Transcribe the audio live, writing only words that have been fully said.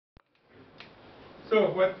So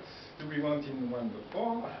what do we want in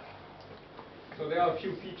 1.4? So there are a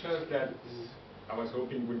few features that I was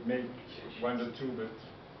hoping would make 1.2 but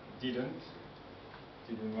didn't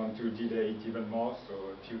want to delay it even more, so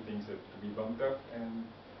a few things had to be bumped up, and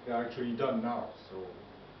they're actually done now. So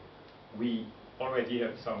we already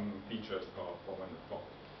have some features for 1.4.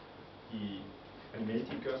 The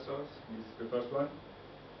animated cursors is the first one.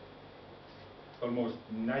 Almost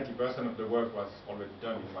 90% of the work was already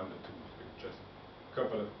done in 1.2, so just a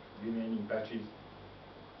couple of remaining patches.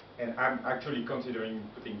 And I'm actually considering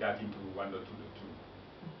putting that into 1.2.2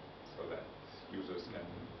 so that users can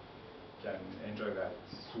enjoy that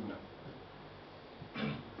sooner.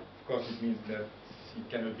 Of course, it means that it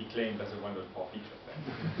cannot be claimed as a 1.4 feature.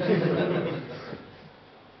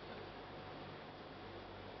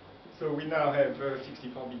 So we now have a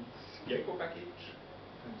 64-bit Gecko package,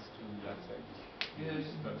 thanks to Jacek.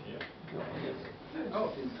 He's not here.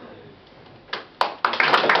 Oh.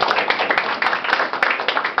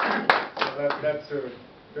 So that's a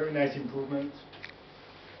very nice improvement.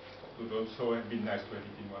 It would also have been nice to have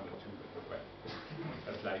it in 1.2, but well,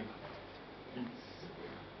 that's life.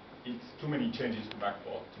 It's too many changes to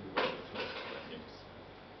backport to 1.2, I think.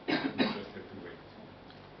 We just have to wait.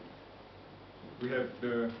 We have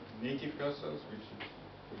the native cursors, which is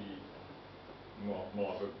really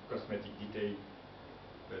more of a cosmetic detail,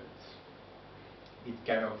 but it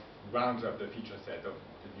kind of rounds up the feature set of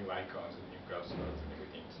the new icons and new cursors and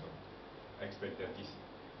everything. So I expect that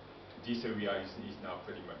this area is now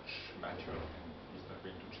pretty much mature and is not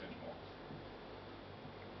going to change more.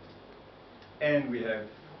 And we have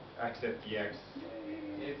accept EX.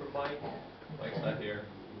 Yay for Mike. Mike's not here.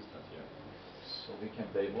 He's not here. So we can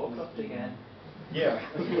play Warcraft again. Yeah.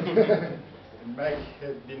 And Mike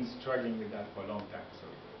has been struggling with that for a long time, so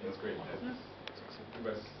it's great that he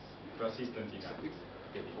was persistent enough.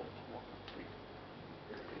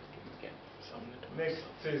 Next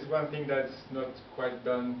is one thing that's not quite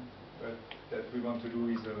done, but that we want to do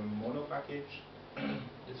is a mono package.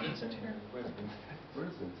 Is Vincent here? Where's Vincent?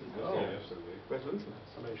 Where's Vincent? Oh, Yeah, absolutely. Where's Vincent?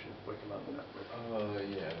 Somebody should wake him up.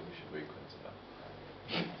 Yeah, we should wake Vincent up.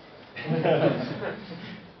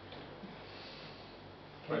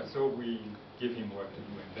 Right, so we give him work to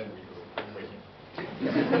do and then we go wake him.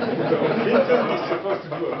 So Vincent is supposed to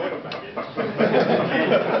do a mono package.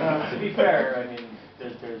 To be fair, I mean,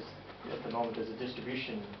 there's at the moment there's a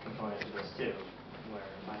distribution component to this too, where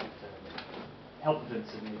I have to help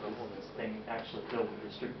Vincent make this thing actually build and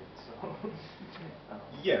distribute. So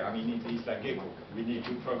yeah, I mean it's like Gecko. We need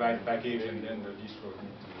to provide a package and then the distros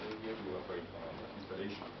need to operate on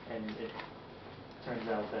installation. And it turns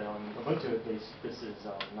out that on Ubuntu at least, this is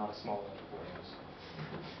not a small enough for us.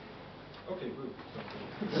 Okay, good.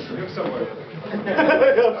 You're somewhere.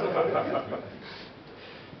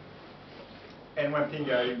 And one thing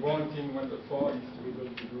I want in 1.4 is to be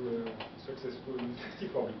able to do a successful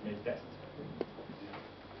 64-bit make test,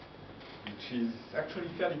 which is actually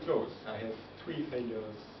fairly close. I have 3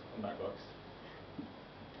 failures on my box,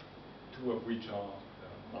 2 of which are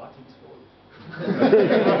Martin's fault.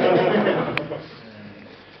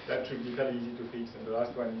 That should be fairly easy to fix. And the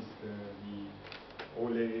last one is the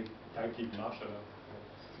Ole type-lead marshaller.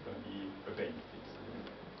 It's going to be a pain to fix.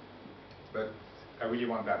 But I really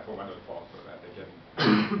want that for 1.4 so that I can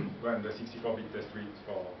run the 64-bit test suite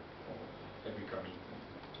for every commit and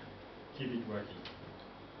keep it working.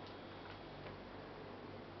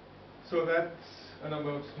 So that's a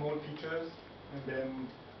number of small features, and then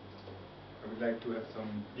I would like to have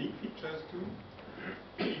some big features too.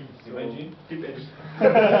 So Imagine?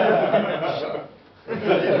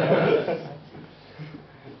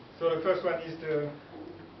 So the first one is the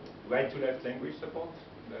right-to-left language support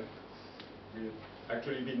that we've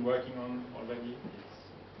actually been working on already.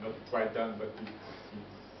 It's not quite done, but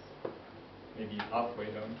it's maybe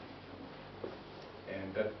halfway done.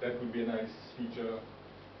 And that would be a nice feature.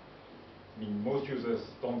 I mean, most users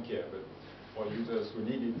don't care, but for users who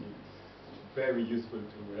need it, it's very useful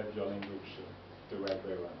to have your language the right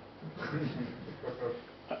way around.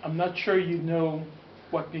 I'm not sure you know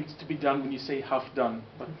what needs to be done when you say half done,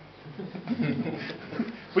 but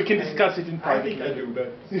we can discuss it in private. I think I do,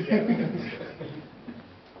 but yeah, we can discuss it.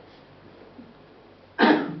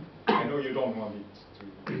 I know you don't want it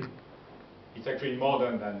to. It's actually more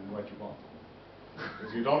done than what you want,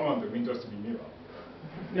 because you don't want the windows to be mirrored.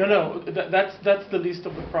 No, that's the least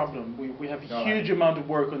of the problem. We have a huge amount of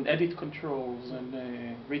work on edit controls and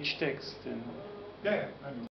rich text and. Yeah, I know.